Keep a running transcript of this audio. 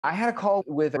I had a call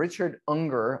with Richard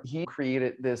Unger. He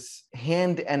created this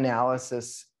hand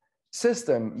analysis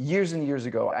system years and years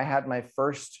ago. I had my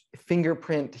first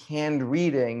fingerprint hand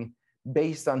reading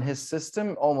based on his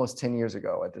system almost 10 years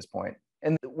ago at this point.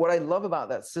 And what I love about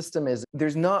that system is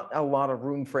there's not a lot of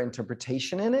room for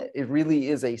interpretation in it. It really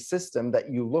is a system that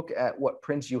you look at what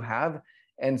prints you have,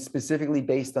 and specifically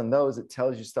based on those, it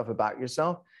tells you stuff about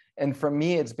yourself. And for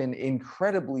me, it's been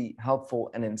incredibly helpful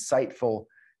and insightful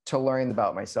to learn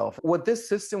about myself. What this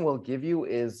system will give you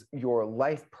is your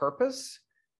life purpose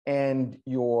and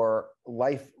your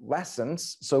life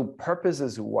lessons. So purpose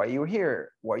is why you're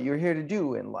here, what you're here to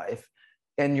do in life.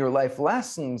 And your life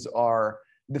lessons are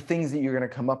the things that you're going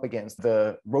to come up against,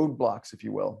 the roadblocks, if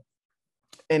you will.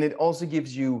 And it also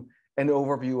gives you an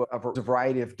overview of a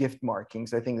variety of gift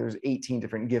markings. I think there's 18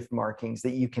 different gift markings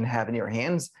that you can have in your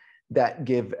hands that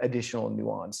give additional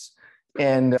nuance.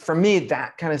 And for me,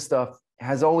 that kind of stuff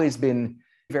has always been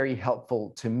very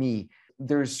helpful to me.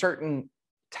 There's certain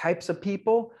types of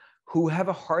people who have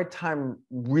a hard time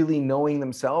really knowing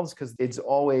themselves because it's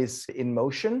always in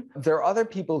motion. There are other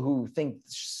people who think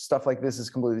stuff like this is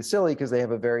completely silly because they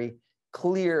have a very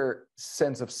clear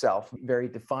sense of self, very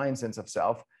defined sense of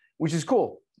self, which is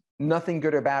cool. Nothing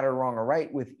good or bad or wrong or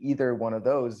right with either one of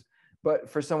those. But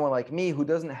for someone like me who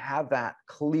doesn't have that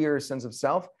clear sense of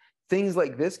self, things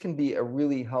like this can be a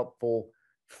really helpful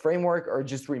framework or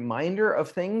just reminder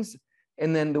of things.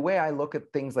 And then the way I look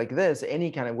at things like this, any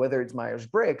kind of, whether it's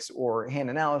Myers-Briggs or hand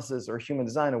analysis or human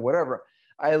design or whatever,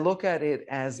 I look at it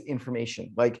as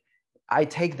information. Like I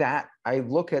take that, I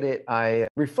look at it, I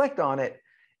reflect on it,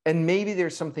 and maybe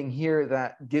there's something here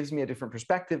that gives me a different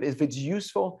perspective. If it's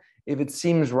useful, if it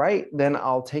seems right, then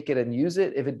I'll take it and use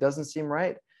it. If it doesn't seem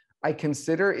right, I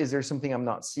consider, is there something I'm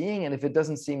not seeing? And if it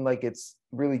doesn't seem like it's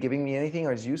really giving me anything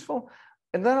or is useful,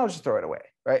 and then I'll just throw it away,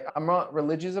 right? I'm not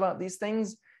religious about these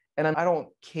things. And I don't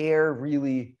care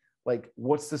really like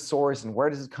what's the source and where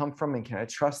does it come from and can I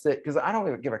trust it? Because I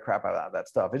don't give a crap about that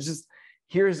stuff. It's just,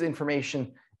 here's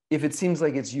information. If it seems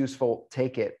like it's useful,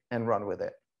 take it and run with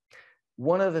it.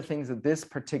 One of the things that this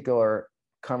particular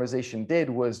conversation did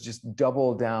was just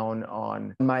double down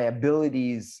on my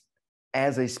abilities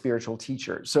as a spiritual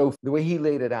teacher. So the way he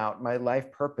laid it out, my life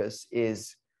purpose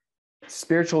is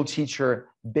spiritual teacher,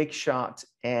 big shot,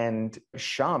 and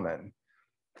shaman.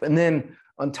 And then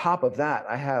on top of that,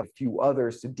 I have a few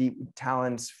others to deep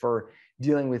talents for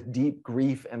dealing with deep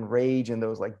grief and rage and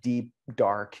those like deep,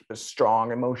 dark,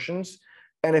 strong emotions,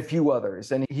 and a few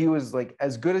others. And he was like,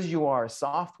 as good as you are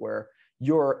software,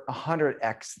 you're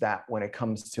 100x that when it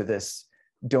comes to this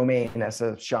domain as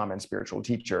a shaman spiritual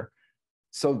teacher.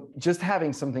 So just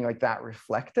having something like that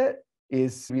reflect it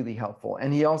is really helpful.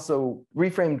 And he also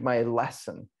reframed my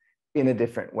lesson in a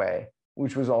different way,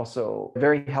 which was also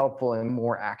very helpful and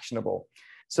more actionable.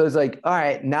 So it's like, all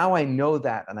right, now I know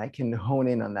that and I can hone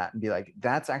in on that and be like,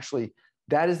 that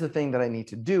is the thing that I need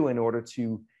to do in order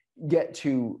to get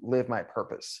to live my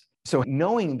purpose. So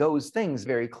knowing those things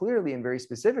very clearly and very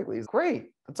specifically is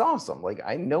great. That's awesome. Like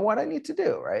I know what I need to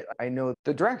do, right? I know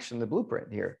the direction, the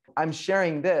blueprint here. I'm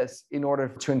sharing this in order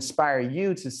to inspire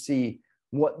you to see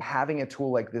what having a tool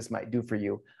like this might do for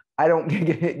you. I don't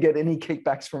get any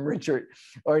kickbacks from Richard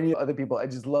or any other people. I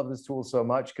just love this tool so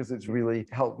much because it's really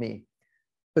helped me.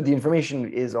 But the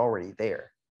information is already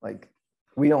there. Like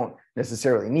we don't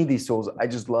necessarily need these tools. I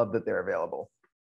just love that they're available.